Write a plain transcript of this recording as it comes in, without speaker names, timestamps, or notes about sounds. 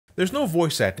There's no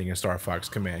voice acting in Star Fox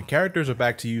Command. Characters are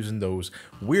back to using those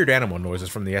weird animal noises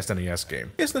from the SNES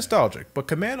game. It's nostalgic, but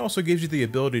Command also gives you the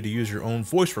ability to use your own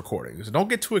voice recordings. Don't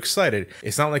get too excited.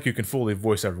 It's not like you can fully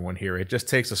voice everyone here. It just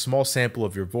takes a small sample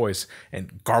of your voice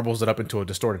and garbles it up into a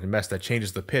distorted mess that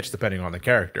changes the pitch depending on the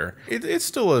character. It's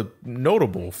still a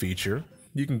notable feature.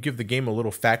 You can give the game a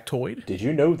little factoid. Did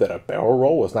you know that a barrel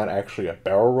roll was not actually a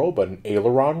barrel roll, but an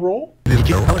aileron roll?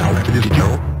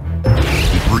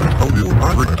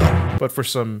 But for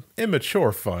some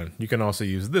immature fun, you can also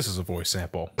use this as a voice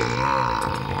sample.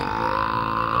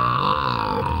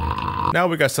 Now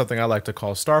we got something I like to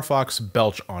call Star Fox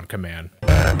Belch on Command.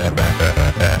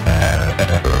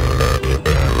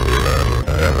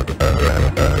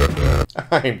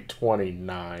 I'm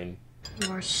 29.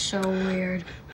 You are so weird.